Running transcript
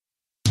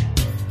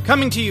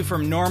Coming to you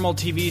from Normal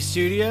TV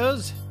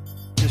Studios,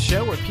 the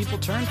show where people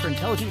turn for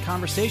intelligent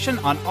conversation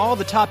on all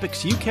the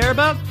topics you care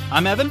about.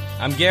 I'm Evan.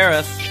 I'm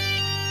Gareth.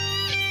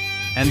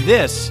 And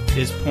this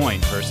is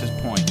Point versus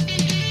Point.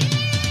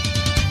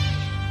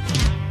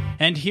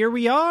 And here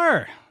we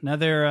are.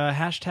 Another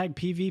hashtag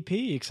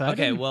PvP. Exciting?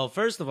 Okay, well,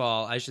 first of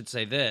all, I should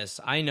say this.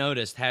 I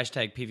noticed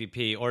hashtag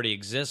PvP already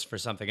exists for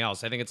something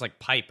else. I think it's like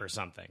pipe or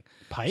something.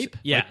 Pipe?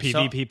 Yeah. Like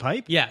PvP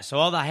pipe? Yeah, so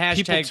all the hashtags...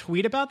 People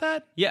tweet about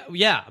that?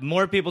 Yeah.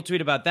 More people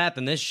tweet about that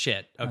than this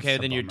shit, okay,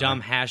 than your bummer.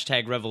 dumb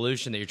hashtag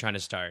revolution that you're trying to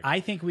start. I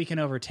think we can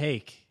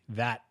overtake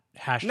that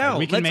hashtag. No,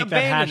 we can let's make that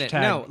abandon hashtag.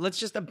 it. No, let's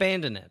just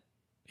abandon it.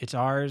 It's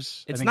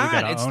ours. It's I think we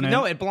not. gotta own it.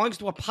 No, it belongs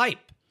to a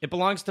pipe. It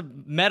belongs to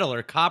metal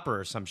or copper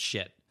or some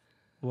shit.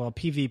 Well,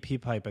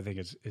 PvP pipe, I think,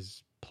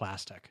 is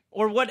plastic.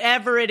 Or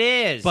whatever it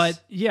is.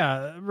 But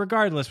yeah,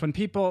 regardless, when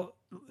people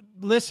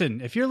listen,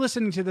 if you're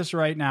listening to this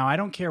right now, I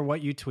don't care what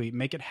you tweet,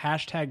 make it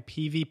hashtag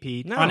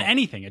PvP on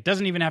anything. It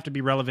doesn't even have to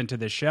be relevant to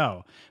this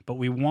show, but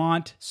we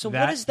want So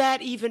that. what is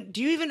that even?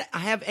 Do you even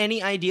have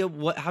any idea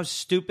how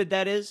stupid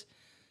that is?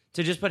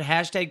 To just put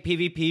hashtag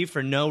PvP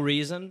for no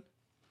reason?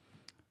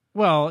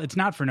 Well, it's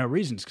not for no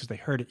reasons because they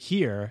heard it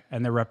here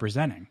and they're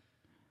representing.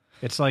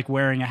 It's like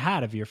wearing a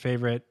hat of your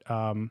favorite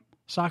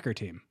soccer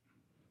team.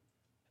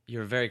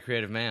 You're a very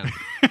creative man.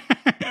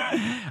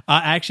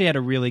 I actually had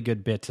a really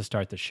good bit to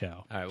start the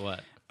show. All right,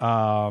 what?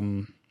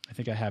 I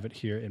think I have it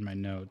here in my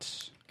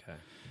notes. Okay.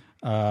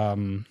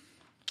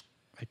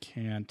 I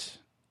can't.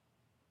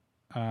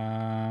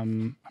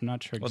 I'm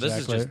not sure exactly. Well, this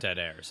is just dead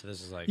air, so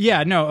this is like...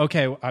 Yeah, no,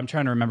 okay. I'm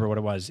trying to remember what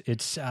it was.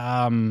 It's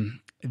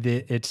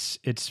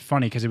it's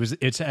funny because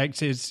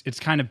it's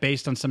kind of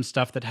based on some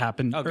stuff that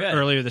happened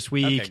earlier this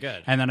week. Okay,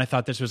 good. And then I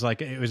thought this was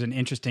like it was an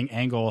interesting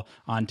angle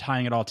on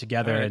tying it all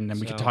together, and then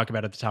we could talk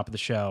about it at the top of the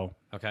show.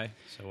 Okay,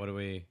 so what do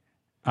we...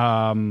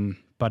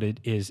 But it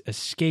is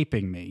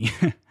escaping me.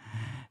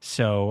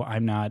 So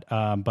I'm not.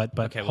 But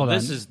okay. Hold well,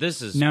 on.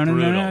 this is no,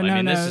 brutal. I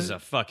mean, this is a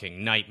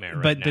fucking nightmare.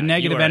 Right but now. the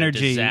negative You are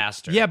energy, a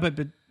disaster. Yeah,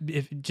 but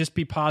just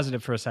be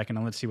positive for a second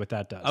and let's see what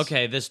that does.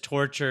 Okay, this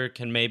torture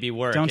can maybe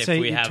work. Don't if say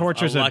we have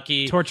torture's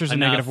torture's a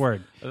negative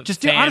word.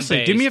 Just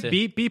honestly, do me a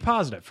be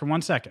positive for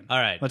 1 second. All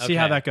right, let's see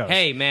how that goes.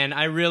 Hey, man,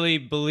 I really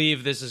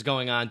believe this is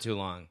going on too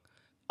long.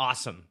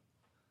 Awesome.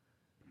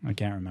 I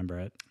can't remember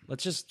it.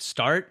 Let's just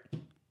start.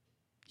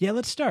 Yeah,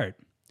 let's start.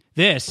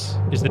 This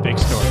is the big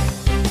story.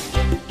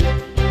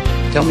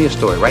 Tell me a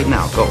story right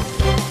now. Go.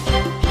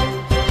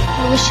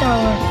 I wish I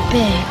were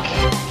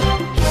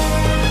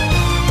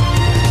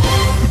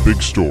big. The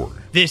big story.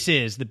 This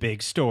is the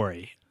big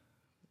story.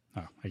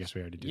 Oh, I guess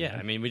we already did. Yeah, that.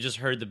 I mean, we just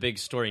heard the big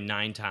story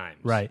 9 times.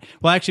 Right.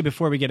 Well, actually,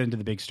 before we get into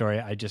the big story,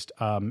 I just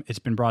it's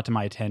been brought to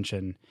my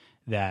attention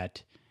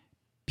that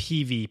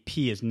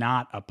PvP is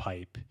not a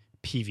pipe.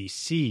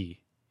 PVC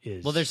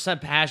is. Well, there's some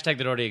hashtag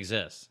that already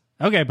exists.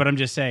 Okay, but I'm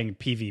just saying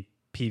PvP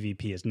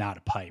is not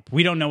a pipe.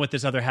 We don't know what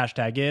this other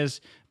hashtag is,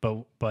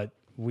 but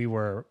we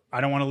were. I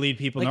don't want to lead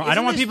people. Like, I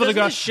don't want people to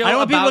go. I don't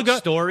want people to go.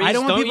 Stories? I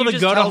don't want people to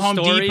go to Home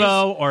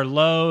Depot or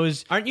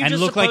Lowe's Aren't you and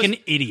just look like an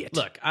supposed- idiot.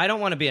 Look, I don't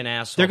want to be an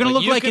asshole. They're gonna but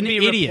look you like could an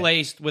be idiot.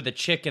 replaced with a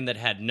chicken that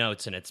had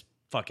notes in its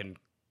fucking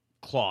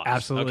claws.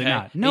 Absolutely okay?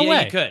 not. No yeah,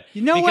 way. You could.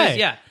 No because, way.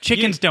 Yeah,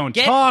 Chickens you don't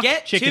talk.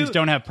 Chickens to-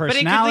 don't have But it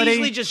personality. could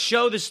easily just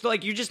show this.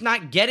 Like you're just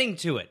not getting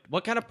to it.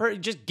 What kind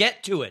of just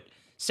get to it?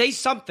 Say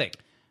something.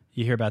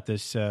 You hear about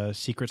this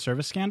Secret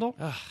Service scandal?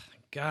 Oh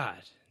God,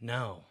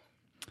 no.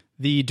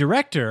 The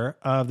director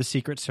of the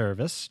Secret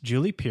Service,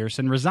 Julie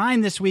Pearson,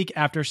 resigned this week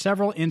after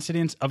several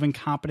incidents of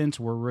incompetence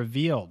were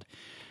revealed.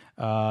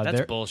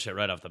 That's bullshit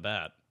right off the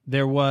bat.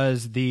 There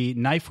was the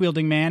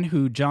knife-wielding man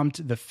who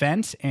jumped the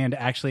fence and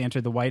actually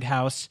entered the White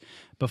House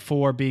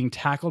before being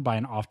tackled by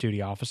an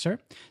off-duty officer.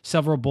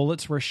 Several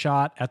bullets were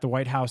shot at the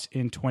White House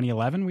in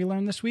 2011, we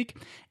learned this week.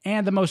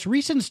 And the most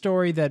recent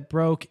story that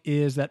broke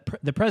is that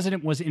the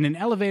president was in an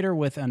elevator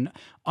with an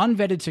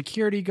unvetted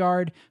security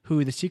guard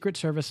who the Secret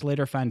Service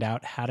later found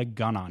out had a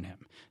gun on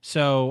him.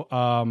 So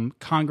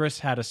Congress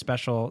had a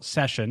special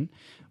session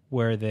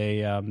where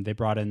they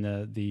brought in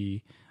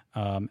the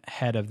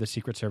head of the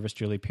Secret Service,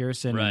 Julie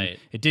Pearson. Right.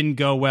 It didn't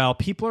go well.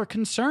 People are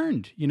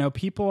concerned. You know,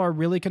 people are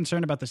really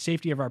concerned about the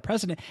safety of our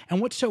president.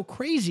 And what's so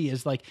crazy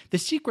is like the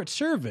Secret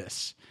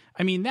Service.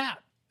 I mean,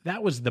 that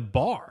was the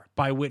bar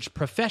by which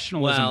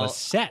professionalism was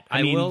set.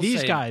 I mean,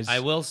 these guys. I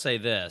will say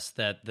this,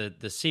 that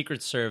the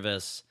Secret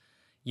Service,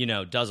 you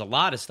know, does a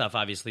lot of stuff,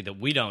 obviously, that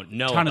we don't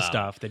know ton about. of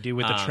stuff they do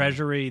with the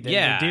Treasury. They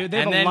have and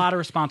a lot of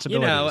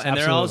responsibilities. You know, and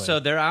Absolutely.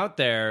 they're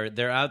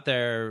out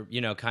there,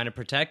 you know, kind of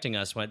protecting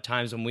us at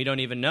times when we don't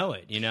even know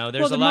it. You know,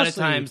 there's a lot of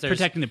times there's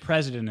protecting the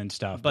president and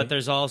stuff. but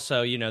there's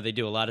also, you know, they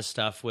do a lot of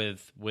stuff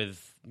with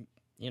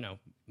you know,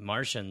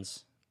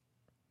 Martians.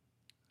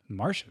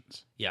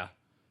 Martians, Yeah,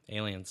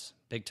 aliens,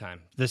 big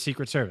time. the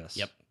Secret Service.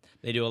 Yep.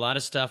 They do a lot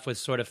of stuff with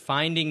sort of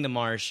finding the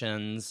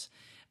Martians,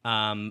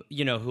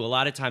 you know, who a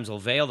lot of times will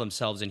veil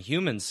themselves in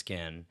human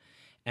skin.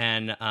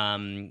 And,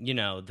 you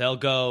know, they'll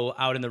go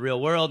out in the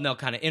real world and they'll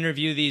kind of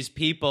interview these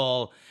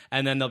people.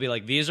 And then they'll be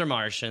like, these are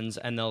Martians.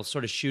 And they'll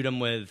sort of shoot them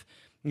with,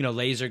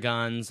 laser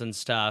guns and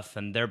stuff,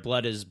 and their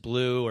blood is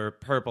blue or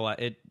purple.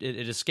 It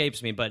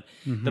escapes me, but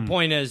the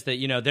point is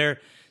that they're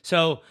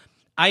so.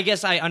 I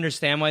guess I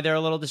understand why they're a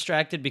little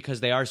distracted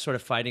because they are sort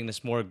of fighting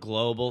this more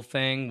global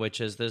thing,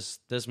 which is this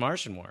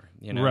Martian war.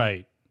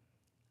 Right.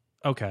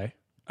 Okay.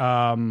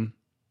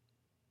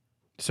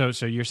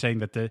 So you're saying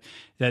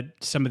that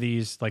some of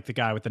these, like the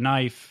guy with the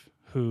knife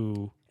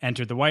who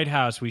entered the White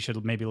House, we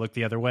should maybe look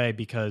the other way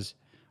because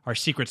our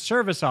Secret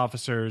Service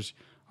officers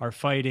are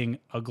fighting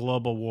a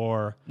global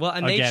war. Well,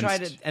 and they try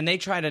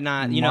to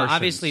not, Martians.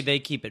 obviously they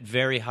keep it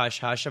very hush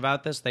hush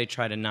about this. They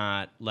try to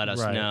not let us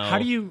know. How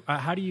do you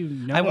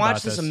know? I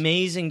watched about this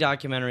amazing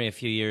documentary a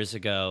few years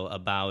ago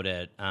about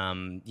it.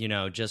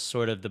 Just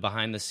sort of the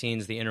behind the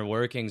scenes, the inner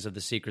workings of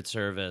the Secret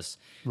Service.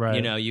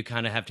 Right. You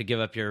kind of have to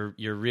give up your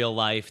real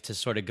life to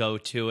sort of go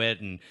to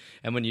it, and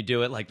when you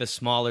do it, like the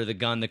smaller the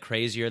gun, the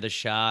crazier the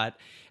shot.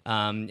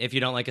 If you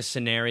don't like a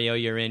scenario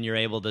you're in, you're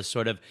able to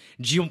sort of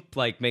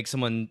make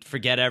someone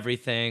forget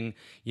everything,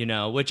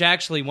 which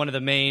actually one of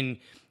the main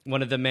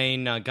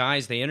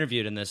guys they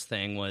interviewed in this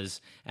thing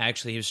was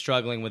actually he was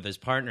struggling with his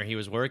partner he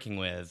was working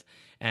with,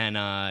 and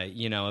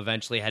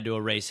eventually had to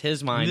erase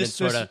his mind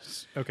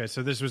Okay,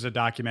 so this was a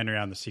documentary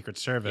on the Secret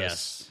Service.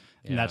 Yes.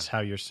 And that's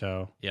how you're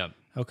so. Yep.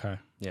 Okay.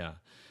 Yeah.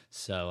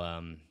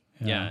 So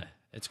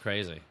it's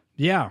crazy.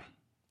 Yeah.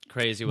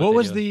 Crazy. What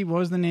was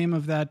the name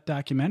of that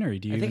documentary?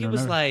 Do you I think even it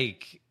was remember?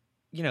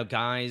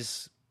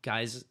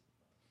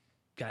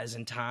 guys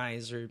in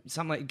ties or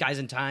something like guys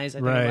in ties. I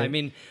think. Right. I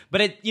mean, but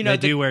it they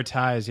do wear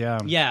ties. Yeah.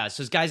 Yeah.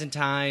 So it's guys in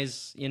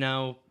ties.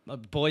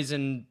 Boys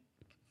in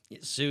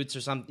suits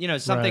or something.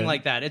 Something Right.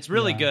 like that. It's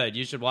really good.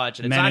 You should watch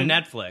it. It's on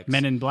Netflix.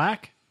 Men in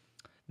Black.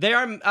 They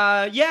are.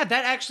 That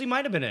actually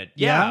might have been it.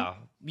 Yeah.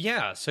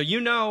 Yeah. So so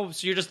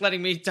you're just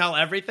letting me tell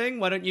everything?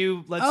 Why don't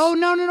you Oh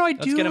no! I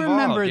do get involved.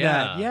 remember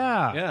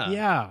Yeah. that.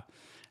 Yeah.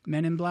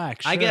 Men in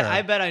Black. Sure.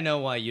 I bet I know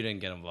why you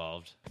didn't get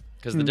involved.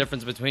 Because the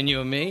difference between you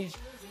and me,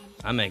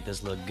 I make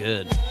this look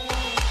good.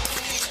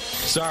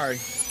 Sorry.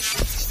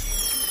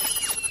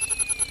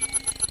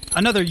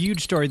 Another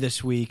huge story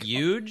this week.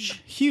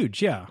 Huge?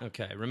 Huge, yeah.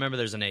 Okay. Remember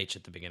there's an H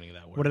at the beginning of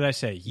that word. What did I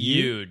say?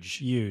 Huge.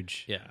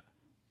 Huge. Yeah.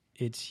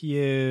 It's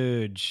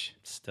huge.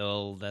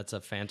 Still, that's a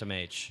phantom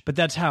H. But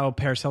that's how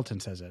Paris Hilton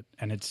says it,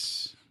 and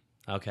it's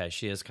Okay,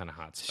 she is kind of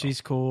hot still.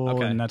 she's cool,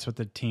 Okay. and that's what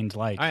the teens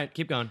like. All right,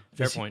 keep going.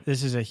 Fair point.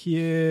 This is a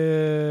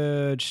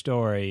huge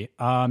story.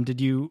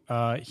 Did you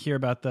hear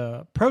about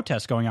the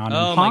protests going on in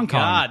Hong my Kong?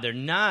 God, they're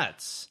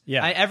nuts.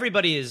 Yeah.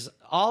 Everybody is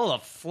all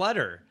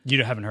aflutter.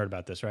 You haven't heard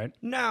about this, right?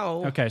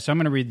 No. Okay, so I'm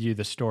going to read you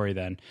the story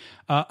then.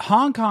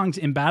 Hong Kong's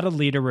embattled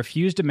leader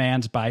refused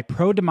demands by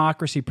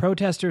pro-democracy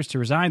protesters to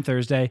resign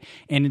Thursday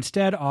and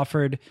instead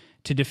offered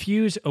to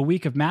defuse a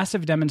week of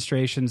massive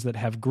demonstrations that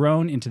have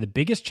grown into the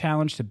biggest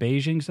challenge to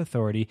Beijing's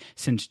authority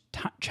since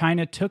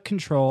China took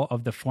control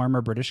of the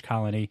former British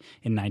colony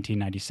in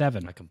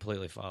 1997. I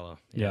completely follow.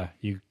 Yeah,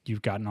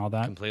 you've gotten all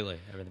that? Completely.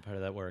 Every part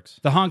of that works.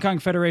 The Hong Kong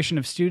Federation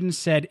of Students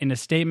said in a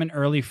statement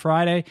early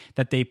Friday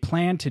that they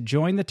plan to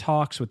join the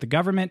talks with the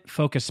government,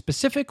 focused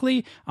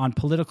specifically on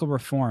political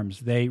reforms.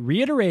 They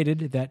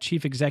reiterated that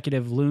Chief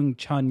Executive Leung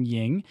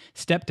Chun-ying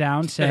stepped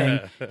down,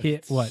 saying,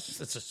 "What?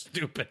 It's a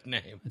stupid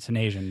name. It's an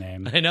Asian name."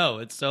 I know.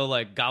 It's so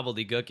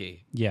gobbledygooky.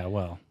 Yeah,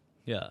 well,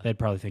 Yeah. they'd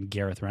probably think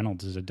Gareth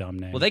Reynolds is a dumb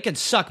name. Well, they can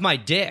suck my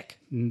dick.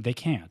 They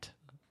can't.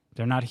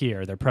 They're not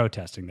here. They're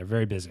protesting. They're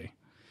very busy.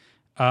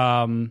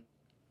 Talk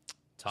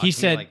He to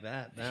said me like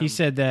that. he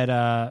said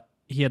that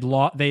he had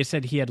they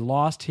said he had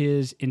lost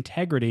his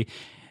integrity.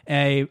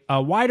 A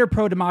wider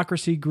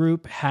pro-democracy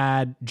group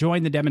had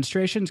joined the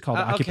demonstrations called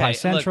Occupy okay,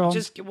 Central. Look,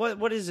 just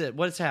what is it?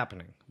 What is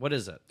happening? What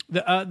is it?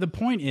 The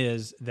point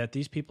is that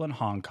these people in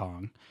Hong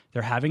Kong,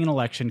 they're having an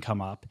election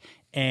come up,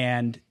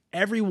 and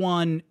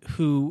everyone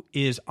who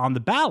is on the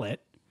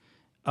ballot,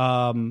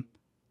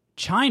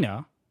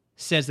 China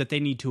says that they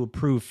need to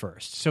approve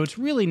first. So it's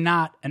really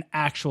not an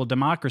actual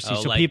democracy.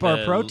 so like people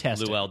the are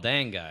protesting. Luol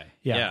Deng guy.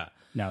 Yeah.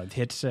 No,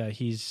 it's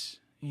he's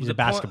a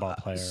basketball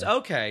player.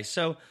 Okay,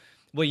 so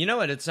well, you know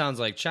what it sounds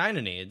like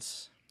China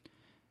needs?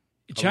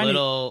 China- A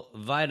little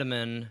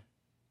vitamin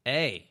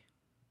A.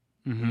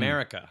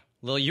 America.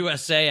 A little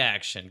USA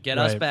action. Get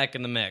us Right. back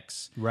in the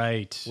mix.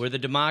 Right. We're the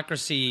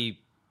democracy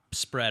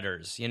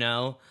spreaders,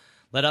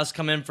 Let us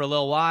come in for a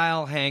little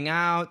while, hang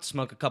out,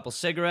 smoke a couple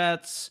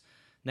cigarettes.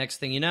 Next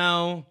thing you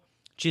know,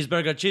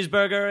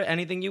 cheeseburger,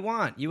 anything you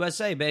want.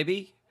 USA,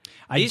 baby.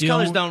 These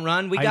colors don't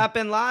run. We got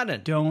Bin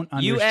Laden. Don't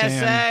understand.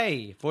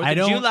 USA. 4th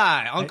of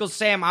July. Uncle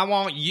Sam, I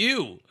want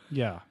you.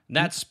 Yeah.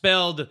 That's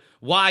spelled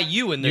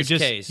YU in this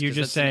case. You're 'cause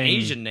just that's an saying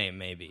Asian name,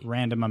 maybe.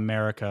 Random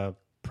America,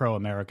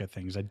 pro-America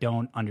things. I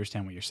don't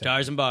understand what you're saying.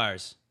 Stars and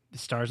bars.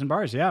 Stars and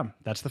bars, yeah.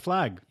 That's the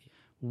flag.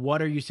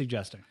 What are you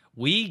suggesting?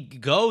 We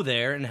go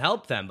there and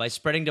help them by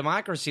spreading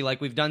democracy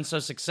like we've done so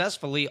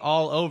successfully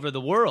all over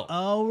the world.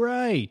 Oh,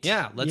 right.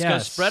 Yeah, let's go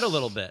spread a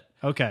little bit.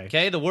 Okay.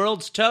 Okay, the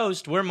world's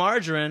toast. We're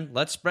margarine.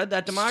 Let's spread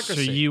that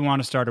democracy. So you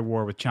want to start a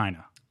war with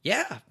China?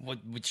 Yeah,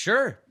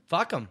 sure.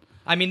 Fuck them.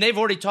 I mean, they've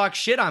already talked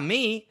shit on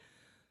me.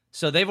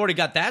 So they've already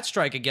got that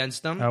strike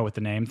against them. Oh, with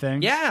the name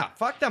thing? Yeah,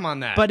 fuck them on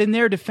that. But in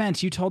their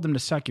defense, you told them to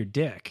suck your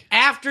dick.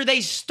 After they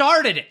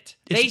started it.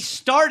 They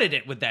started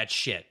it with that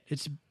shit.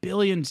 It's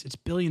billions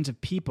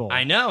of people.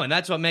 I know, and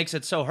that's what makes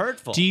it so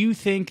hurtful. Do you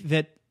think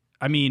that,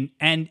 I mean,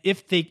 and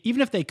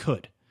even if they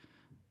could,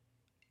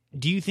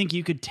 do you think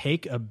you could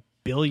take 1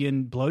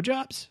 billion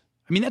blowjobs?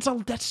 I mean,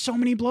 that's so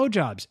many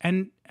blowjobs.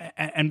 And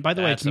by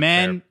the way, it's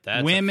men,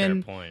 women.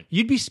 A fair point.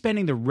 You'd be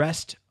spending the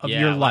rest of Yeah,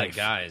 your a lot life, of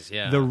guys,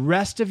 yeah. the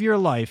rest of your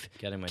life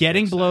Getting my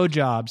getting dick sucked.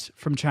 blowjobs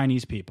from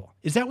Chinese people.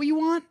 Is that what you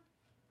want?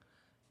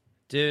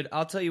 Dude,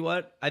 I'll tell you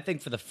what. I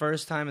think for the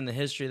first time in the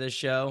history of this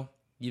show,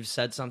 you've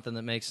said something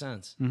that makes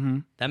sense. Mm-hmm.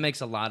 That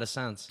makes a lot of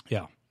sense.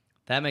 Yeah.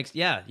 That makes,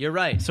 you're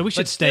right. So we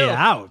should But stay still-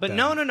 out, But then.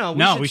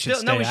 no. We should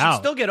stay should out.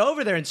 still get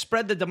over there and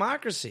spread the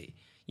democracy.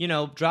 You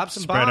know, drop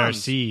some Spread bombs. our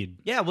seed.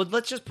 Yeah, well,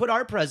 let's just put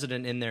our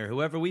president in there,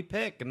 whoever we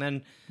pick, and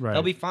then Right.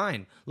 they'll be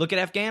fine. Look at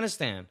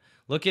Afghanistan.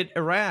 Look at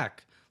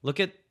Iraq. Look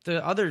at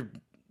the other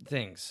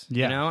things.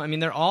 Yeah. You know, I mean,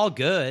 they're all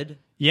good.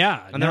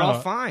 Yeah. And they're all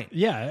fine.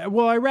 Yeah.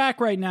 Well,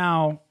 Iraq right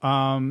now,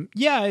 I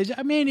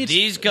mean, it's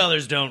These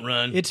colors don't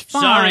run. It's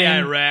Sorry, fine.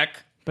 Iraq.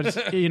 but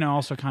it's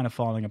also kind of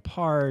falling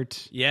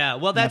apart. Yeah,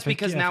 well, that's Nothing-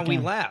 because yeah, now we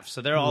Afghan- left.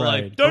 So they're all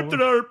Right. like, derp,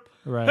 derp.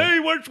 Right. Hey,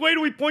 which way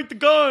do we point the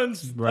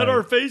guns? Right. At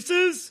our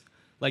faces?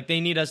 Like,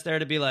 they need us there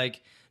to be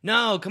like,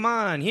 no, come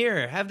on,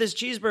 here, have this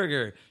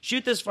cheeseburger.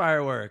 Shoot this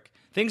firework.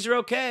 Things are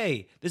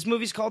okay. This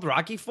movie's called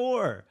Rocky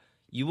IV.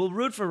 You will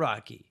root for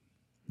Rocky.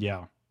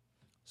 Yeah.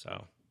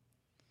 So,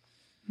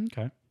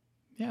 Okay.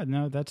 Yeah.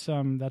 No, that's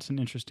an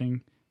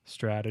interesting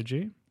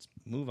strategy.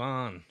 move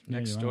on.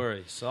 Next you are.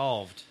 story.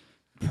 Solved.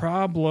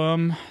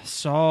 Problem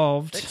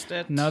solved. Fixed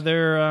it.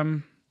 Another. I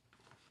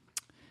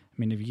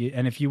mean,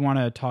 if you want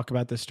to talk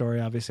about this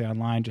story, obviously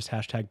online, just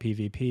hashtag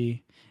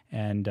PvP,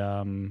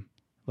 and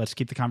let's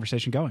keep the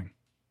conversation going.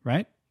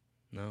 Right?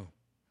 No,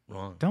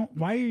 wrong.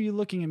 Why are you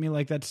looking at me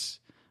like that's?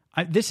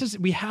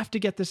 We have to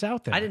get this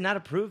out there. I did not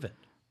approve it.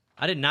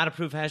 I did not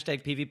approve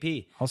hashtag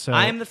PvP. Also-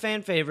 I am the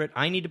fan favorite.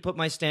 I need to put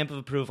my stamp of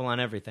approval on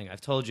everything.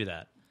 I've told you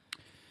that.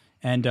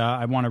 And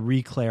I want to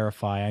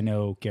re-clarify. I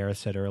know Gareth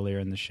said earlier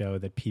in the show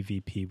that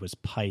PvP was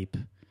pipe.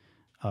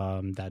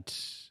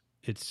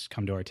 It's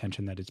come to our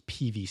attention that it's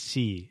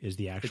PVC is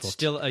the actual. It's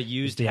still a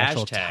used the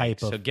actual hashtag, type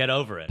so of get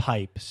over it.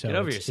 pipe. So Get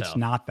over it's yourself.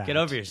 not that. Get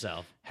over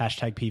yourself.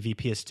 Hashtag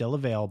PvP is still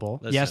available.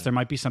 Listen. Yes, there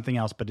might be something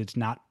else, but it's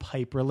not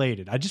pipe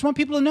related. I just want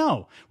people to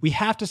know. We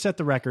have to set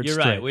the record You're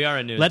straight. right. We are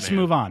a newsman. Let's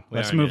move on. We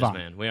Let's are a move on.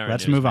 newsman. We are a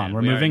Let's move on. newsman.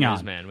 We're We are a moving on.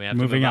 newsman. We have to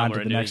moving move on. on We're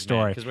to a the next newsman.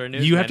 story. 'Cause we're a You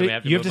newsman. have to. We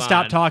have to You have to move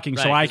stop on. talking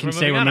so Right, I 'cause can we're say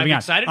moving we're on. moving I'm on.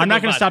 excited to I'm not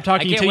move going to on. stop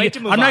talking I can't until wait you. to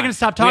move I'm not on. going to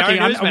stop We are talking.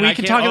 a newsman. We I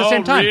can can't- talk at the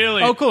same time.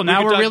 really? Oh, cool. Now We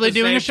can we're talk really at the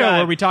doing a same show time.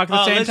 where we talk at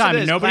the Oh, same listen time to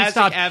and this. nobody Classic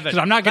stops Evan. because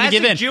I'm not going to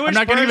give in. Classic I'm Jewish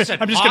not going to give person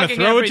in. I'm just going to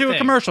hogging throw it to a everything.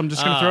 commercial. I'm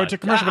just going to throw it to a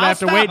commercial, but I I'll have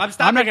to stop. wait. I'm not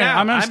stopping going to. now.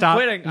 I'm going to I'm stop.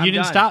 quitting. I'm You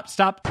didn't done.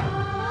 stop.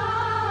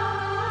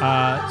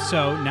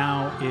 So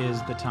now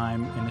is the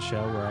time in the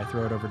show where I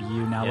throw it over to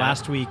you. Now, Yeah.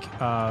 last week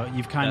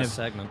you've kind Best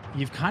segment.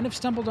 you've kind of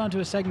stumbled onto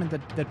a segment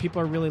that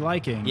people are really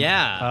liking.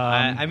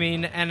 Yeah. I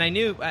mean, and I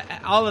knew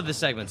all of the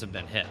segments have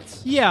been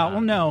hits. Yeah.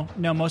 Well, no,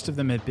 most of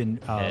them have been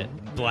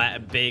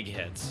Big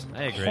hits.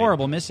 I agree.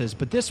 horrible misses,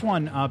 but this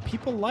one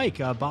people like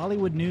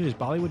Bollywood news,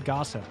 Bollywood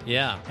gossip.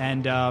 Yeah.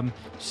 And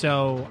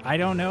so I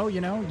don't know,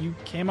 you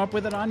came up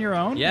with it on your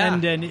own. Yeah.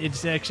 And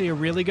it's actually a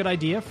really good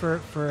idea for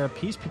a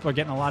piece. People are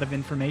getting a lot of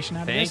information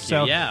out of Thank this. you,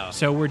 So, yeah.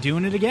 so we're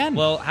doing it again.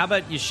 Well, how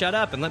about you shut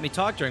up and let me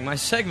talk during my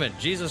segment?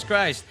 Jesus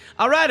Christ.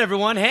 All right,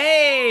 everyone.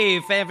 Hey,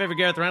 fan favorite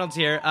Gareth Reynolds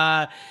here.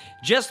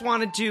 Just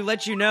wanted to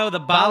let you know the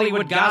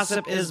Bollywood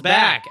gossip is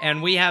back,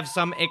 and we have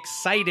some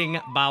exciting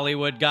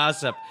Bollywood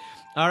gossip.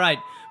 All right.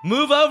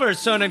 Move over,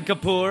 Sonam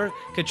Kapoor.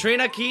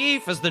 Katrina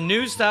Kaif is the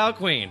new style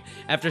queen.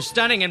 After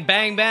stunning and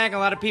Bang Bang, a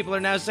lot of people are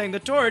now saying the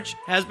torch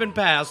has been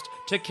passed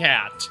to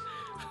Kat.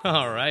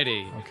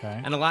 Alrighty.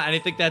 Okay. And I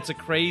think that's a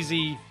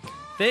crazy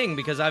thing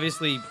because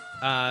obviously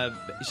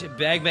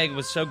Bang Bang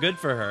was so good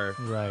for her.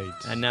 right.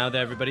 And now that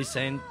everybody's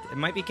saying it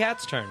might be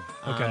Kat's turn.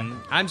 Okay.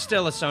 I'm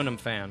still a Sonam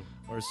fan.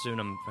 Or a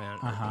Sunam fan.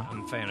 Uh-huh.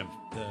 I'm a fan of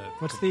the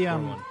What's the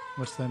Kapoor one.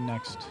 what's the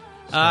next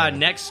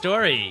Next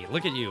story.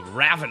 Look at you.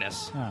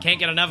 Ravenous. Oh. Can't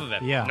get enough of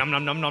it. Yeah. Nom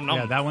nom nom nom nom.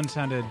 Yeah, that one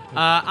sounded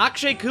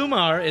Akshay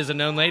Kumar is a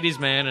known ladies'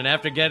 man, and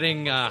after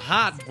getting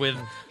hot with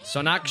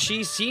Sonakshi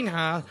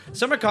Sinha,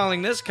 some are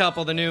calling this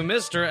couple the new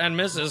Mr. and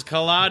Mrs.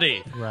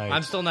 Kaladi. Right.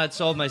 I'm still not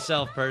sold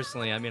myself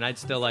personally. I mean, I'd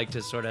still like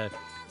to sort of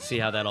see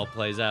how that all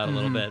plays out a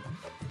little bit.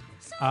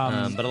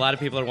 But a lot of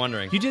people are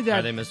wondering, You did that-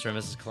 are they Mr. and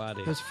Mrs.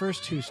 Kaladi? those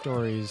first two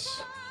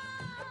stories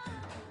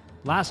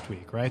last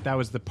week, right? That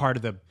was the part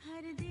of the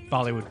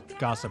Bollywood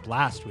gossip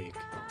last week.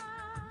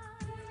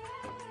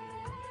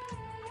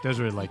 Those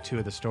were like two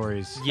of the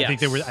stories. Yes. I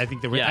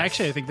think they were Yes.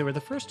 actually I think they were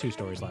the first two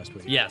stories last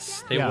week.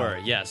 Yes, they Yeah. were.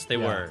 Yes, they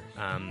Yeah. were.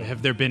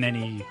 Have there been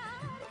any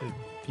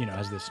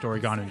has the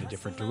story gone in a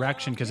different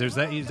direction? Because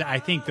I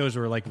think those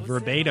were like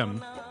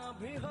verbatim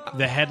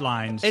the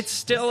headlines. It's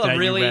still that a you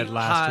really read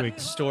last hot week.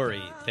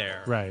 story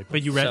there. Right.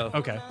 But you read So-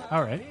 okay.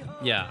 All right.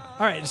 Yeah.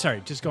 All right,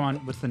 sorry, just go on.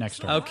 What's the next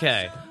story?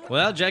 Okay.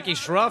 Well, Jackie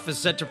Shroff is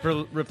set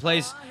to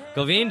replace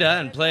Govinda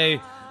and play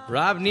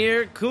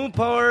Ravnir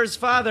Kumpor's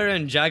father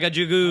in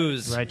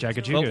Jagajugus. Right,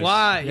 Jagajugus. But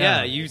why? Yeah.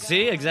 Yeah, you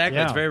see? Exactly.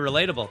 Yeah. It's very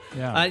relatable.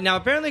 Yeah. Now,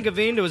 apparently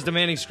Govinda was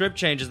demanding script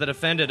changes that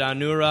offended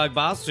Anurag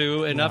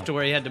Basu enough to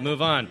where he had to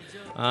move on.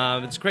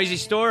 It's a crazy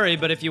story,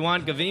 but if you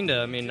want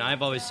Govinda, I mean,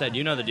 I've always said,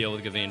 you know the deal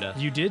with Govinda.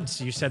 You did.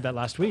 You said that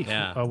last week.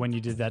 Yeah. When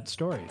you did that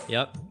story.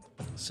 Yep.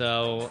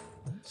 So,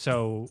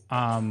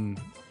 I'm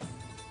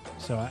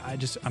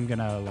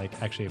gonna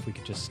actually, if we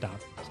could just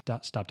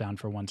stop down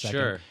for 1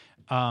 second.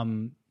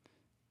 sure.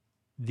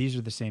 These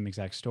are the same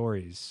exact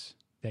stories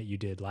that you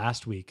did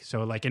last week.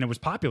 So and it was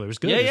popular. It was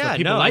good. Yeah, It was yeah.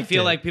 people No, I liked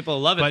feel it. like people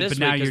love it But this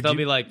now week because you're they'll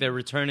be like, they're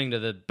returning to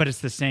the... But it's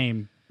the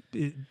same.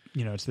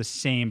 It's the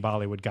same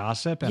Bollywood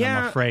gossip, and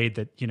I'm Yeah. afraid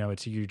that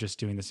you're just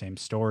doing the same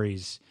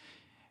stories,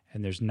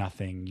 and there's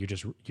nothing.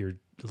 You're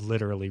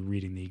literally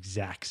reading the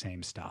exact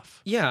same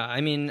stuff. Yeah,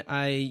 I mean,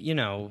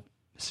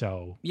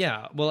 So,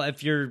 yeah. Well,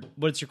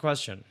 what's your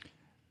question?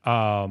 Have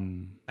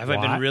I why-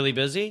 been really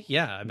busy?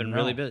 Yeah, I've been No.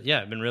 really busy.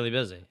 Yeah, I've been really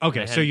busy.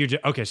 Okay, I so had- you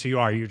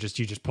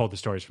just pulled the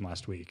stories from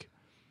last week.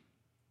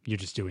 You're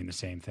just doing the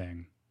same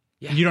thing.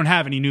 Yeah. You don't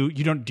have any new.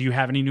 Do you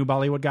have any new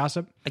Bollywood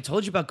gossip? I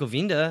told you about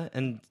Govinda,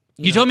 and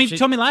You told me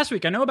last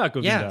week. I know about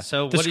Govinda. Yeah,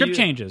 so the what do script you-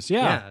 changes.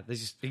 Yeah.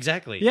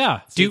 exactly.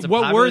 Yeah. See, it's a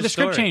What popular were the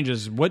script story.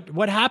 changes?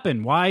 What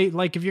happened? Why?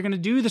 If you're going to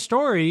do the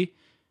story,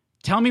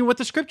 tell me what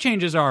the script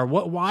changes are.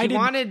 Why He did?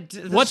 wanted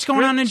the What's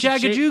going on in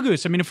script to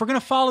Jagajugus? I mean, if we're going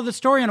to follow the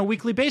story on a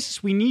weekly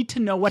basis, we need to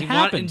know what In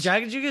happens.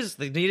 Jagajugas,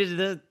 they needed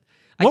the.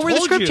 What were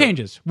the script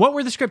changes? What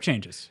were the script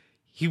changes?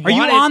 He Are you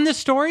wanted- on this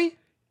story?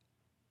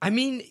 I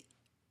mean,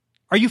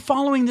 Are you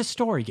following this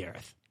story,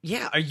 Gareth?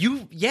 yeah. Are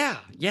you? Yeah,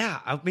 yeah.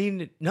 I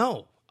mean,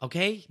 no.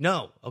 Okay,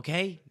 no.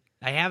 Okay,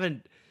 I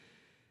haven't.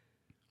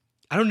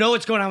 I don't know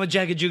what's going on with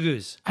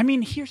Jagajugus. I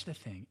mean, here's the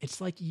thing.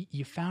 It's like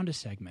you found a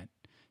segment.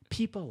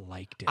 People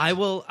liked it. I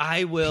will.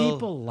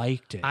 People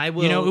liked it. I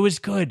You know, will- it was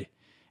good.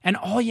 And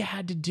all you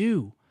had to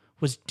do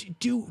was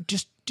do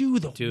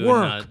the Do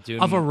work ano- do-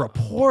 of a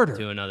reporter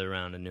Do another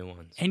round of new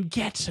ones. and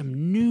get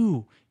some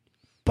new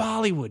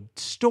Bollywood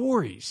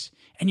stories.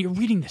 And you're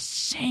reading the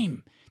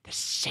same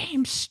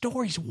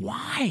stories.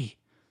 Why?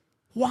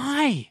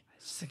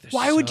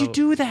 Why would you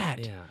do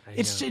that? Yeah, I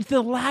it's know.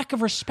 the lack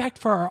of respect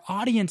for our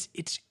audience.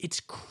 It's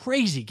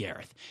crazy,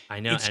 Gareth. I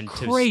know, It's and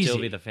crazy. to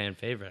still be the fan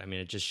favorite. I mean,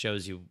 it just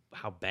shows you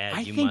how bad I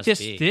you think must this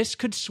be. this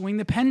could swing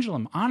the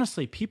pendulum.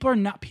 Honestly, people are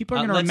going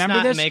to Let's remember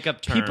not this. make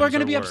up terms People are going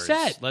to or be words.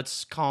 upset.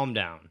 Let's calm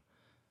down.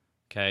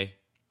 Okay, Do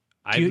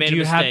I've you, made do a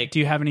you mistake. do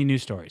you have any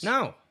news stories?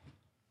 No,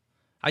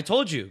 I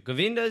told you,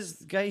 Govinda's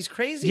guy. He's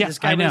crazy. Yeah, this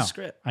guy I know. with a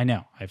script I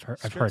know. I've heard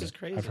Script is it.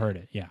 crazy. I've heard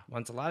it. Yeah.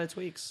 wants a lot of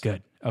tweaks.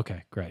 Good.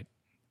 Okay. Great.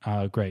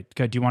 Great.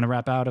 Good. Do you want to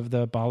wrap out of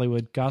the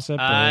Bollywood gossip?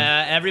 or-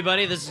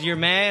 Everybody, this is your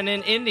man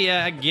in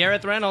India,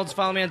 Gareth Reynolds.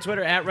 Follow me on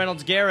Twitter at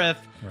Reynolds Gareth.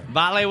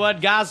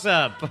 Bollywood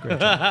gossip.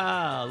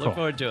 Look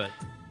forward to it.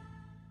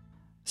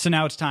 So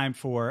now it's time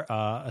for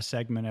a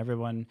segment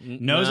everyone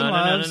knows no, and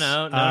loves.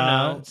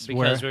 No. It's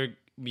because where-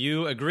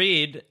 you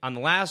agreed on the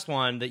last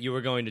one that you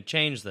were going to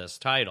change this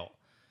title.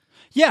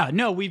 Yeah,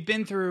 no, we've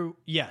been through.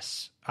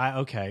 Yes,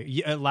 okay.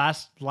 Yeah,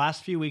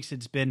 last few weeks,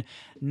 it's been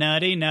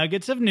Nutty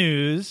Nuggets of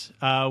News,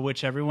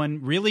 which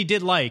everyone really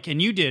did like,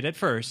 and you did at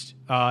first.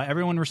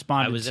 Everyone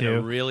responded I was to. in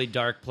a really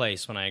dark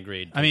place when I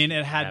agreed. I mean,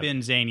 it had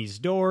been Zany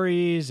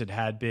Stories. It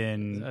had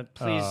been.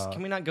 Please,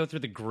 can we not go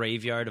through the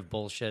graveyard of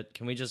bullshit?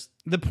 Can we just?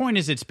 The point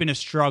is, it's been a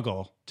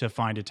struggle to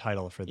find a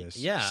title for this.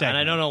 Yeah, segment. and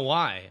I don't know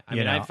why. I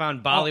mean, know. I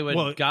found Bollywood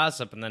well-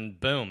 gossip, and then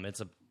boom,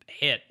 it's a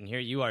hit, and here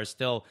you are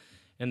still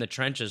in the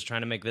trenches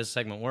trying to make this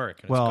segment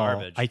work. And Well, it's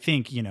garbage. I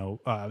think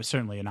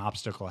certainly an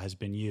obstacle has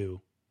been you.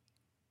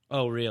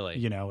 Oh,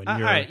 really? And all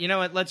you're right. You know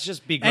what? Let's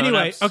just be grown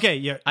Anyway, ups. okay,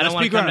 yeah. I don't let's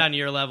want be to come grown-up. down to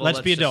your level.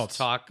 Let's be just adults.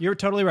 Talk. You're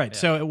totally right.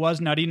 So it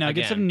was Nutty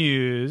Nuggets of Again.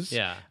 News.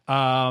 Yeah.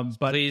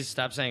 But Please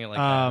stop saying it like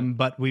that.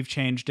 but we've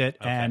changed it,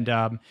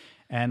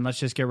 and let's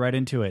just get right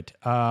into it.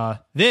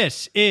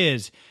 This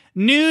is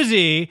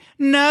Newsy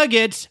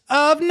Nuggets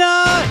of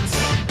Nuts.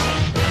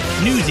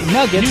 Newsy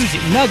Nuggets. Newsy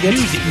Nuggets.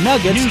 Newsy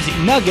Nuggets.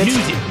 Newsy Nuggets.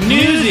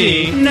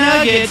 Newsy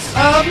Nuggets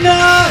of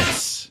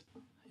Nuts.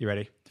 You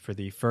ready for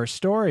the first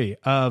story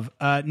of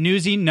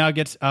Newsy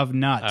Nuggets of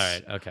Nuts? All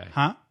right. Okay.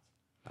 Huh?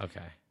 Okay.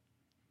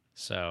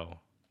 So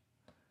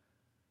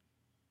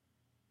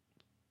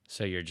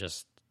you're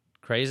just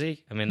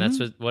crazy? I mean, that's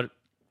what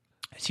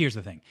Here's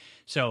the thing.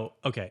 So,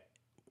 okay.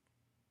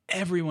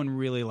 Everyone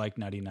really liked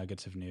Nutty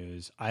Nuggets of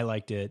News. I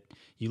liked it.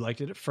 You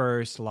liked it at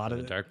first. A lot of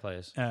the dark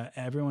place.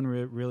 everyone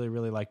really,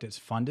 really liked it. It's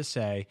fun to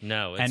say.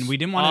 No, it's and we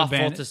didn't want awful to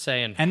abandon to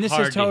say and this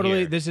hard is to totally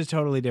hear. this is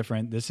totally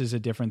different. This is a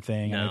different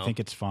thing, and I No.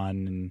 think it's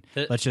fun. And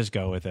The- let's just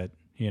go with it.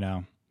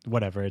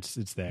 Whatever. It's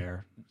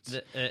there.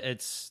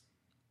 It's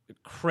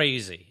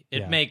crazy.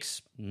 It Yeah.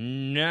 makes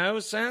no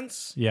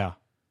sense. Yeah.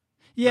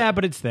 Yeah,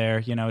 but it's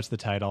there. It's the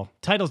title.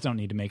 Titles don't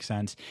need to make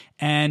sense.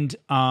 And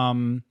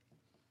I'm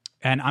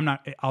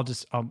not.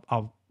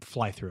 I'll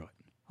fly through it.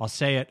 I'll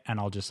say it, and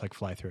I'll just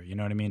fly through it. You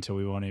know what I mean? So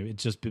we want to. It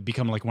just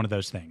become like one of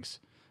those things.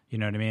 You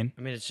know what I mean?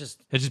 I mean, it's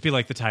just It'll just be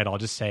like the title. I'll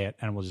just say it,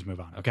 and we'll just move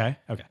on. Okay.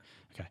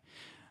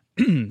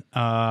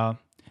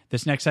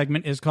 This next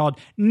segment is called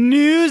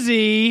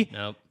Newsy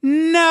Nope.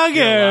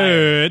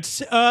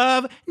 Nuggets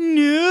of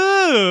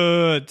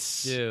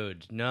Nuts.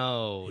 Dude,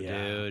 no,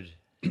 Yeah. dude.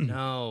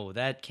 No,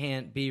 that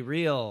can't be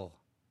real.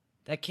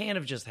 That can't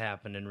have just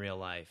happened in real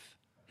life.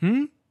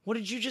 What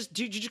did you just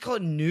do? Did you just call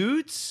it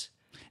newts?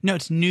 No,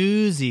 it's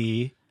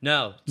Newsy.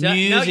 No.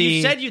 Newsy No,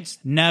 you said you'd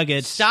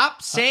Nuggets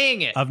stop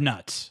saying it. of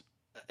Nuts.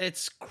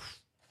 It's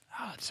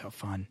Oh, it's so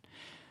fun.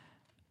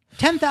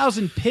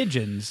 10,000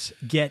 pigeons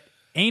get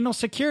anal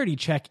security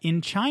check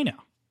in China.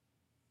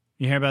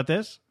 You hear about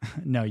this?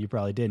 No, you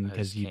probably didn't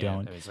because you can't.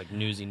 don't. I mean, it's like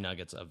newsy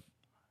nuggets of.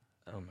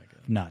 Oh my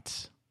god.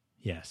 Nuts.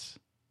 Yes,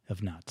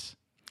 of nuts.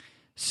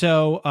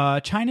 So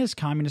China's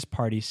Communist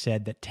Party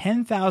said that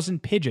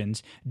 10,000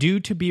 pigeons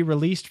due to be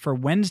released for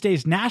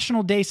Wednesday's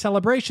National Day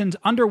celebrations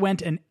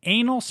underwent an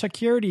anal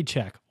security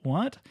check.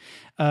 What?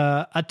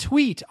 A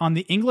tweet on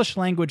the English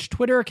language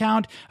Twitter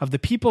account of the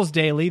People's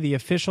Daily, the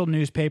official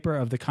newspaper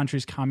of the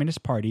country's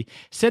Communist Party,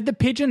 said the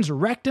pigeons'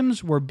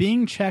 rectums were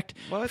being checked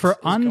What for is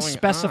going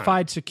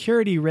unspecified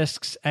security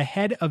risks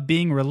ahead of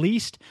being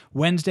released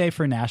Wednesday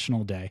for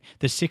National Day,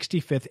 the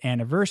 65th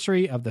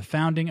anniversary of the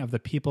founding of the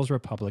People's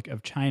Republic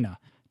of China.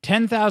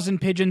 10,000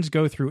 pigeons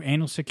go through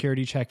anal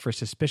security check for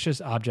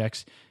suspicious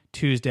objects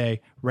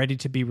Tuesday, ready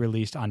to be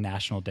released on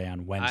National Day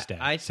on Wednesday,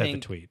 I said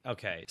think, the tweet.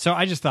 Okay. So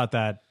I just thought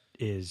that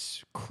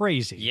is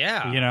crazy.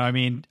 Yeah. You know, I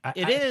mean,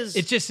 It is.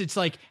 It's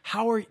like,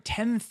 how are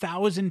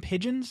 10,000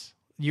 pigeons?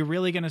 You're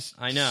really going to,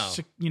 I know.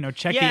 Check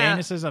the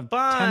anuses of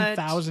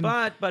 10,000?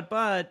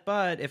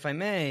 But if I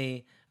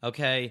may,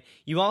 okay,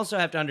 you also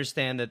have to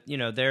understand that,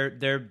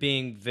 they're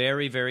being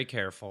very, very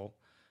careful.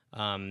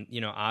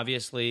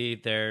 Obviously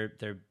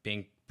they're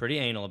being pretty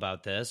anal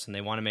about this, and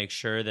they want to make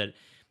sure that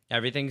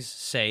everything's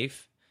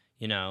safe,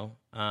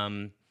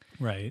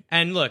 Right.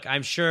 And look,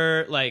 I'm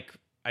sure, were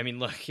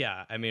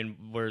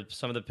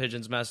some of the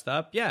pigeons messed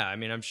up? Yeah, I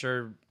mean, I'm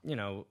sure,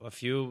 a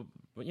few,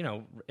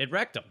 it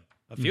wrecked them.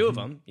 A few of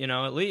them,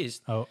 at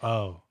least.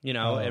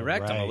 It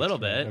wrecked them a little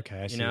bit.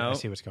 Okay, I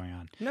see what's going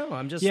on. No,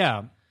 I'm just...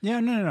 Yeah,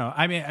 no.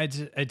 I mean,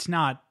 it's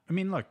not... I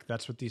mean, look,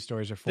 that's what these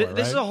stories are for,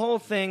 This is right? a whole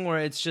thing where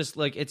it's just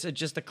like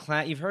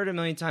you've heard it a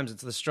million times.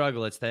 It's the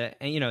struggle. It's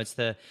it's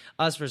the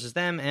us versus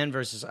them, and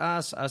versus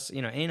us,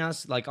 ain't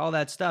us, like all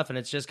that stuff. And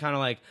it's just kind of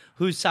like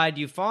whose side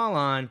do you fall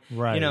on,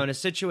 Right. in a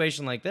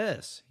situation like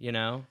this,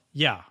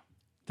 Yeah,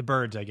 the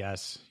birds, I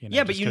guess.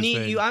 Yeah, but just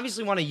 'cause you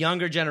obviously want a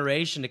younger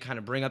generation to kind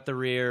of bring up the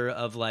rear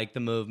of like the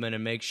movement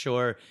and make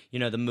sure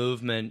the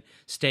movement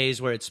stays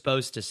where it's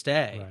supposed to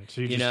stay. Right, so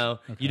you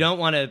you don't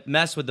want to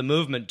mess with the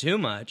movement too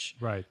much.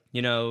 Right.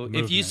 If you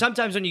Movement.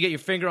 sometimes when you get your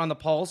finger on the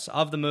pulse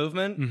of the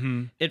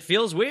movement, it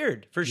feels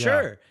weird for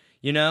sure.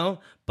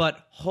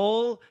 But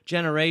whole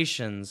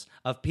generations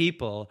of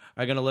people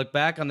are going to look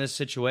back on this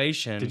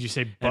situation. Did you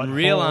say and butthole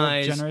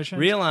realize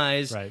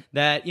generations? Right.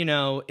 That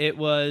it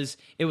was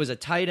a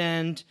tight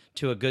end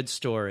to a good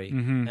story,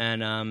 and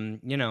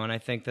and I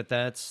think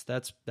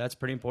that's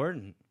pretty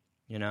important.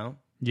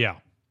 Yeah,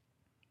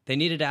 They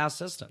needed our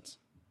assistance.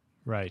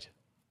 right.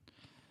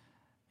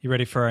 You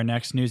ready for our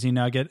next newsy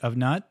nugget of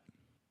nut?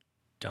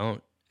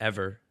 Don't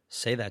ever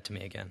say that to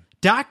me again.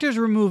 Doctors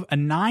remove a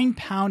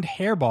 9-pound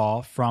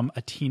hairball from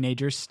a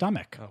teenager's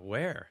stomach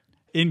Where?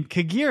 in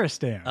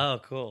Kyrgyzstan. Oh,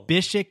 cool.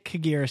 Bishkek,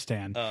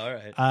 Kyrgyzstan. Oh, all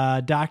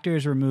right.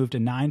 Doctors removed a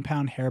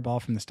 9-pound hairball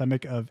from the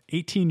stomach of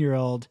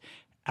 18-year-old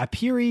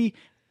Apiri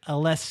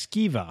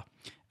Aleskiva.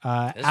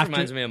 This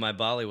reminds me of my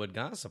Bollywood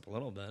gossip a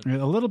little bit.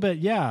 A little bit,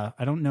 yeah.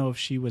 I don't know if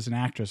she was an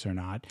actress or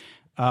not.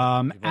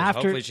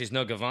 Hopefully she's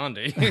no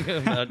Gavandi.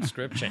 That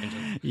script changes.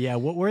 Yeah,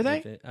 what were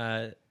they?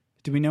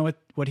 Do we know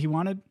what he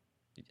wanted?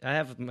 I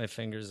have my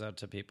fingers out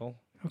to people,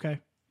 Okay.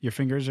 Your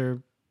fingers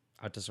are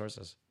out to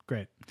sources.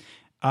 great.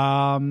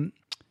 The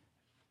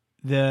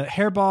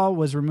hairball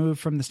was removed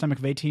from the stomach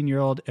of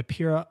 18-year-old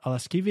Apira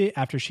Aleskivi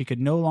after she could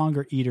no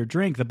longer eat or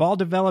drink. The ball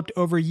developed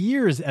over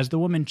years as the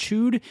woman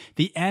chewed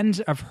the ends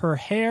of her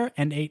hair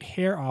and ate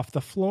hair off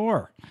the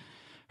floor.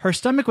 Her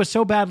stomach was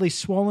so badly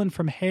swollen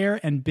from hair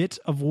and bits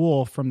of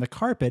wool from the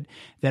carpet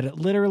that it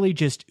literally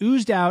just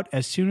oozed out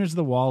as soon as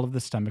the wall of the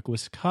stomach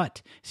was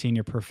cut,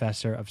 senior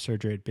professor of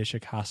surgery at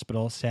Bishkek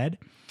Hospital said.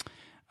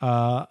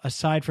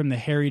 Aside from the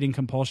hair-eating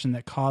compulsion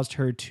that caused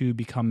her to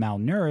become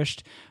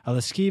malnourished,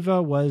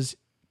 Aleskiva was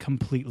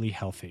completely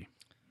healthy.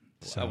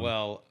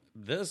 So,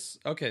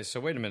 so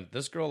wait a minute.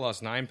 This girl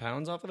lost 9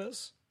 pounds off of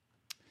this?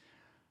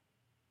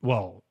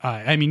 well,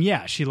 I mean,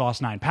 yeah, she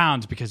lost 9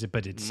 pounds because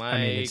it's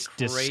Crazy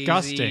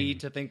disgusting.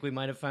 to think we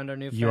might have found our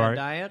new You fad are,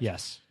 diet?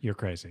 yes, you're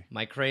crazy. Am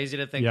I crazy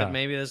to think Yeah. that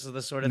maybe this is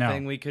the sort of No.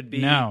 thing we could be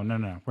No.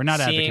 We're not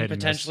seeing advocating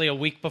potentially a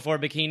week before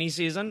bikini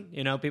season?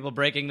 People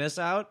breaking this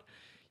out?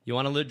 You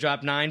want to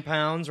drop 9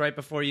 pounds right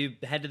before you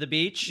head to the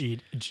beach?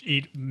 this.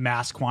 Eat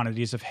mass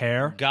quantities of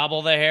hair.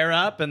 Gobble the hair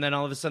up, and then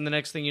all of a sudden, the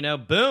next thing you know,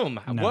 boom!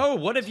 No. Whoa!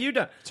 What have you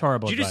done? It's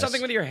horrible Did you do advice.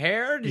 something with your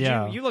hair?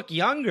 Yeah. You look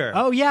younger?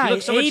 Oh, yeah, you look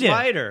I so much ate it.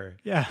 lighter.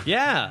 Yeah.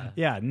 Yeah,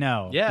 Yeah,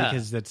 no. Yeah.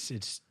 Because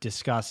it's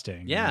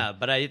disgusting. yeah.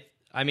 But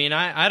I mean,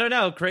 I don't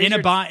know. Crazy.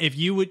 If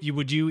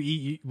would you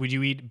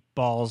eat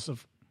balls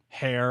of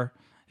hair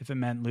if it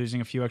meant losing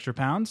a few extra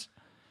pounds.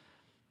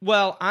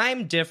 Well,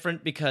 I'm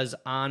different because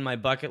on my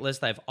bucket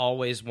list, I've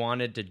always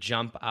wanted to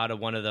jump out of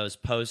one of those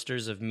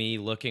posters of me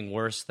looking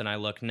worse than I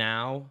look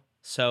now.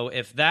 So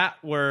if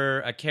that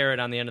were a carrot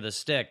on the end of the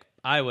stick,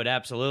 I would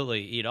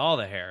absolutely eat all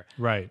the hair.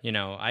 Right. You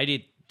know, I'd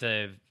eat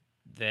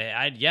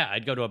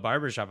I'd go to a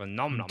barbershop and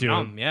nom, Do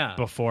nom, yeah.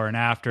 before and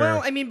after.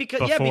 Well, I mean,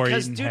 because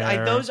eating dude,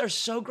 hair. those are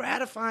so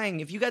gratifying.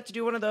 If you got to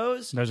do one of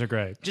those, Those are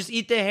great. just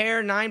eat the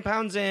hair 9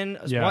 pounds in,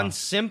 Yeah. one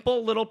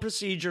simple little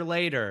procedure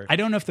later. I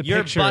don't know if the you're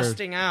picture-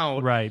 busting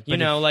out, Right, You but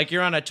know, like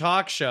you're on a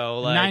talk show.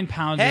 Like, 9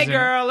 pounds Hey, isn't-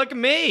 girl, look at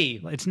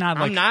me. It's not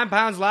I'm like 9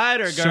 pounds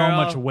lighter, girl. so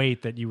much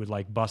weight that you would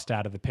like bust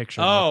out of the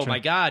picture. Oh, my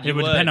God, It you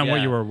would depend on what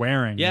yeah. you were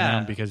wearing. Yeah,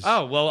 you know, because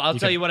I'll tell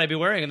could- you what I'd be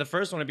wearing. In the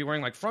first one, I'd be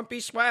wearing like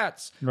frumpy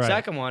sweats. Right.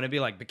 Second one, it'd be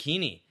like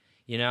bikini.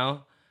 You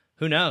know,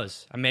 who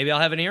knows? Maybe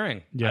I'll have an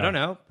earring. Yeah. I don't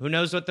know. Who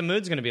knows what the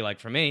mood's going to be like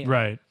for me?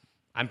 Right.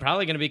 I'm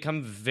probably going to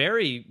become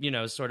very,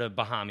 sort of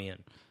Bahamian.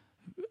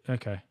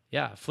 Okay.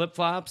 Yeah, flip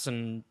flops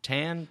and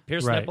tan,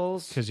 pierced Right,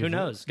 nipples. 'cause Who you've-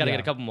 knows? Got to yeah.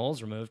 get a couple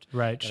moles removed.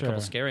 Right, Got a couple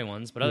sure. scary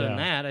ones, but other than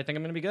Yeah. that, I think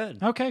I'm going to be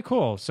good. Okay,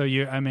 cool. So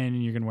you're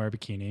going to wear a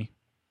bikini.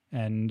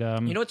 And,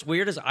 You know what's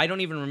weird is I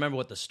don't even remember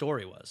what the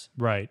story was.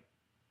 right.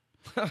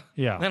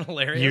 Yeah. Isn't that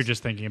hilarious? You're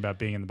just thinking about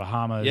being in the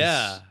Bahamas.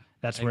 Yeah,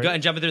 That's and, where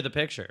and jumping through the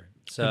picture.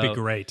 So it'd be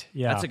great.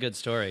 Yeah. That's a good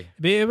story.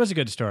 It was a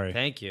good story.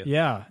 Thank you.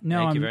 Yeah. No,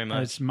 Thank you I'm- very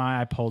much. It's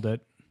I pulled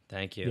it.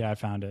 Thank you. Yeah, I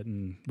found it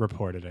and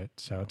reported it.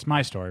 So it's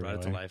my story. Brought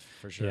it to really. life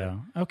for sure. Yeah.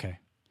 Okay.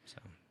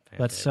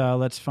 So,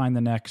 Let's find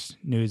the next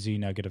newsy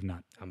nugget of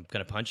nut. I'm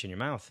gonna punch you in your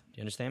mouth. Do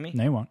you understand me?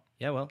 No, you won't.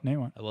 Yeah, well, No, you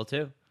won't. I will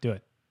too. Do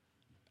it.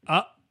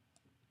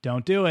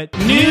 Don't do it.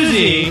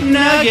 Newsy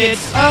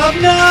nuggets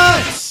of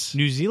nuts.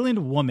 New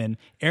Zealand woman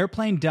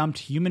airplane dumped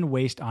human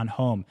waste on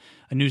home.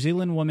 A New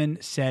Zealand woman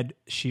said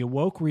she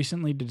awoke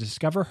recently to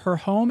discover her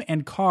home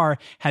and car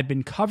had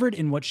been covered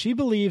in what she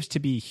believes to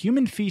be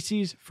human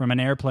feces from an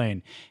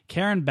airplane.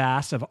 Karen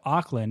Bass of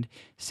Auckland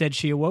said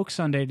she awoke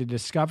Sunday to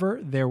discover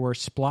there were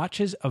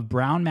splotches of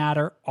brown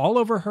matter all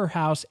over her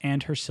house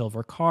and her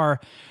silver car,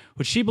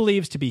 which she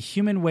believes to be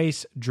human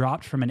waste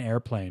dropped from an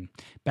airplane.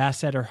 Bass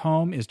said her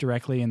home is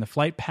directly in the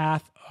flight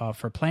path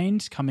for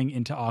planes coming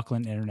into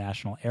Auckland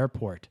International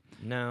Airport.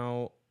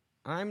 Now,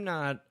 I'm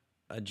not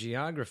a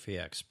geography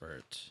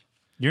expert,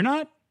 You're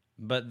not?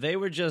 but they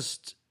were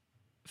just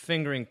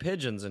fingering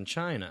pigeons in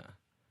China.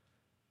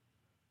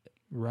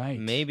 Right.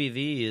 Maybe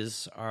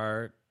these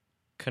are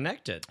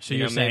connected. So You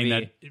you're know, saying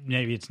maybe, that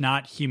maybe it's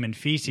not human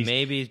feces.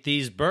 maybe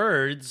these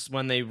birds,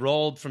 when they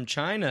rolled from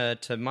China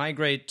to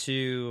migrate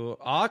to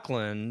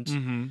Auckland,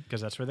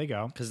 Because that's where they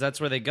go. because that's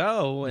where they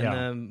go in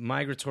Yeah. the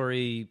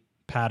migratory.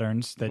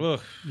 Patterns that, Ugh,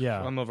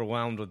 yeah. I'm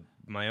overwhelmed with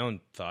my own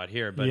thought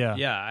here, but Yeah.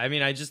 yeah, I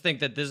mean, I just think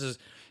that this is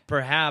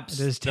perhaps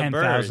There's the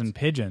 10,000 birds.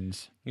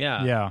 pigeons.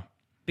 Yeah, Yeah.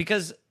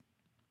 because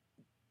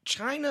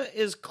China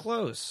is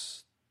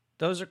close.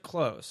 Those are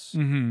close.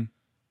 Now,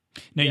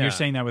 Yeah. you're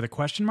saying that with a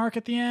question mark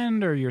at the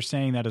end, or you're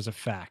saying that as a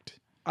fact?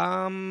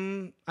 I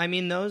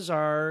mean, those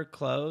are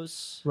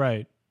close.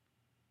 Right.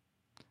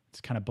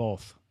 It's kind of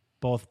both.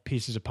 Both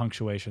pieces of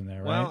punctuation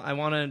there, right? Well, I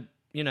want to, I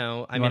You mean,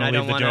 wanna I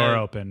don't leave want the door to.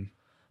 open.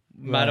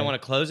 I Right. don't want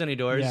to close any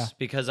doors Yeah.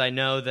 because I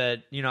know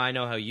that I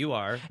know how you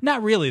are.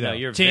 Not really, though. No,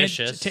 you're to,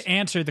 vicious. To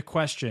answer the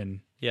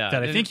question Yeah.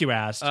 that I think you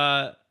asked,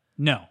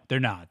 no, they're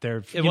not.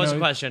 They're. It was a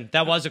question.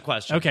 That was a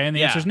question. Okay, and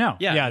the Yeah. answer is no.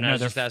 Yeah, and I no,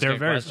 was just asking they're a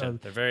very. question.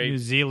 They're very New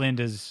Zealand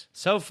is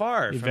so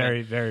far. From very,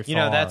 it. very You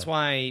know, that's far.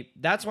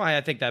 why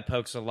I think that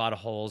pokes a lot of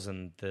holes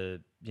in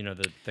the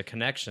the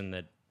connection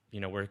that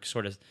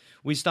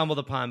we stumbled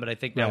upon, but I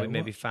think now Right. we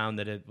maybe found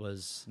that it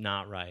was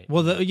not right.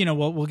 Well,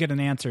 we'll get an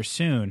answer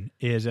soon.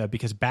 Is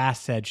because Bass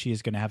said she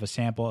is going to have a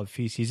sample of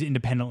feces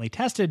independently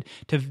tested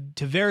to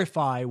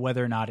verify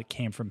whether or not it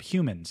came from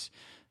humans.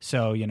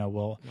 So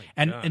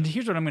and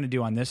here's what I'm going to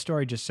do on this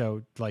story, just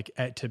so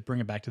to bring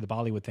it back to the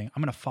Bollywood thing.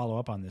 I'm going to follow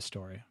up on this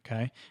story.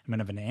 Okay, I'm going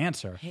to have an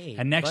answer, Hey,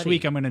 and next buddy.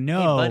 week I'm going to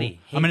know. Hey, buddy.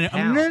 Hey, I'm going to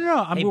pal.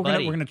 no. Hey, we're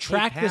buddy. going to Hey,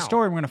 track this pal.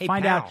 story. We're going to Hey,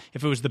 find pal. out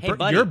if it was Hey,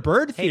 buddy. your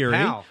bird Hey, theory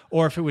pal.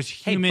 or if it was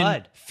Hey, human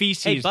bud.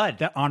 feces Hey, bud.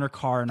 that on her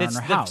car and on her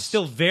That's house.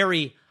 still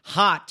very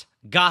hot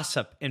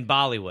gossip in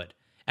Bollywood.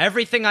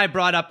 Everything I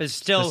brought up is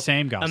still the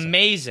same gossip.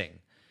 amazing.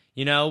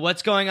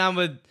 What's going on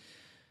with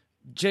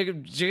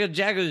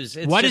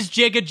Jagus? What is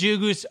Jigga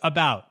Jugus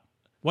about?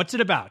 What's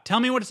it about? Tell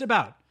me what it's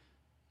about.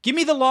 Give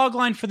me the log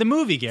line for the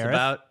movie,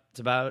 Gareth. It's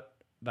about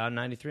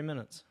 93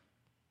 minutes.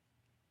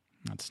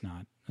 That's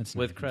not With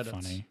even credits.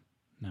 funny.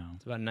 No,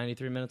 It's about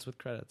 93 minutes with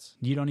credits.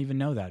 you don't even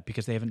know that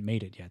because they haven't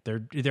made it yet.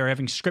 They're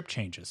having script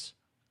changes.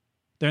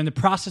 They're in the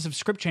process of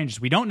script changes.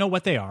 We don't know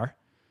what they are.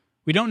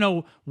 We don't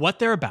know what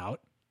they're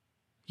about.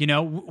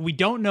 We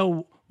don't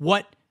know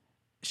what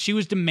she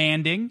was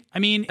demanding. I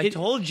mean, I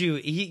told you,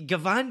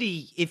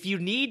 Gavandi, if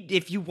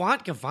you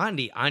want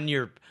Gavandi on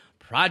your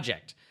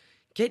project,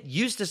 get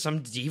used to some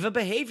diva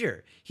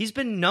behavior. He's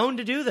been known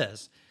to do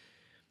this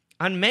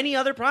on many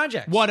other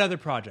projects. What other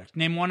project?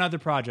 Name one other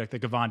project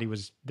that Gavandi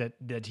was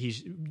that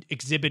he's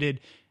exhibited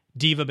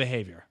diva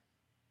behavior.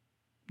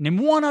 Name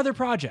one other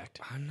project.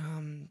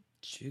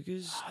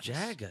 Jugus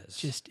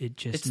Jagas.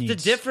 It's the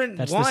different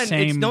that's one. The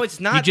same, it's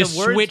not you just the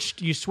word.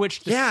 You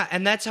switched. The, Yeah,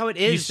 and that's how it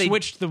is. You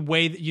switched the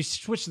way that you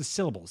switched the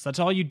syllables. That's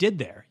all you did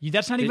there.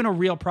 That's not even a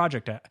real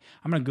project.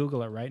 I'm going to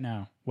Google it right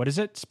now. What is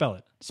it? Spell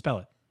it.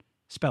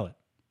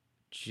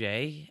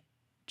 J.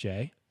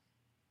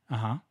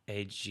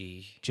 A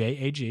G.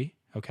 J-A-G.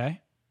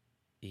 Okay.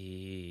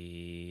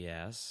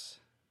 E-S.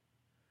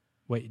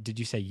 Wait, did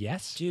you say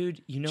yes?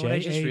 Dude, you know what I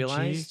just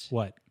realized?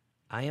 What?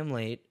 I am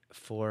late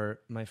for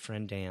my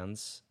friend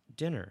Dan's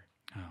dinner.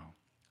 Oh.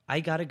 I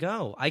gotta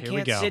go. I Here we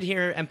can't go. sit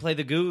here and play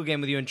the Google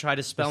game with you and try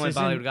to spell This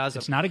my isn't- Bollywood gossip.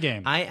 It's not a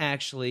game. I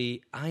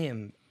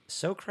am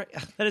so crazy.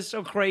 That is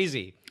so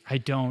crazy. I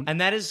don't.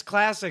 And that is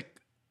classic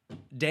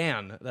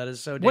Dan. That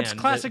is so Dan. What's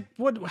classic?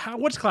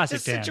 What's classic?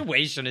 This Dan?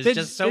 situation is This-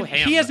 just so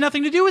him. He has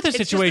nothing to do with this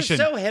It's situation.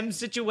 just a so him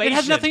situation. It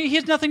has nothing. He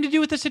has nothing to do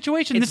with the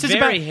situation. It's this is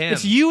very about. him.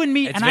 It's you and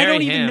me, It's and I very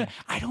don't even him. know.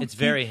 I don't. It's think-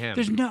 very him.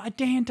 There's no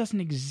Dan.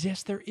 Doesn't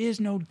exist. There is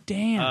no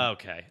Dan.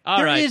 Okay.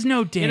 All right. There is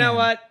no Dan. You know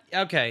what?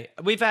 Okay.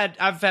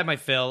 I've had my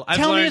fill. I've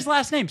Tell me learned- his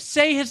last name.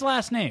 Say his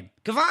last name.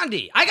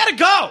 Gavandi. I gotta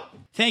go.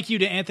 Thank you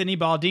to Anthony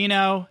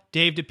Baldino,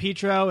 Dave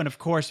DePietro, and of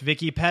course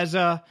Vicky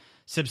Pezza.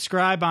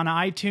 Subscribe on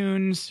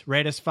iTunes.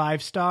 Rate us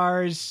 5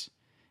 stars.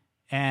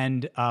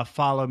 And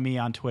follow me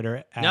on Twitter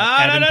at No,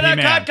 Evan no, P. no,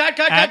 Man. cut.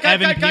 At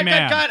Evan cut. P.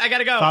 Man. I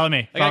gotta go. Follow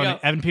me. I gotta Follow me.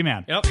 go. Evan P.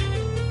 Man. Yep.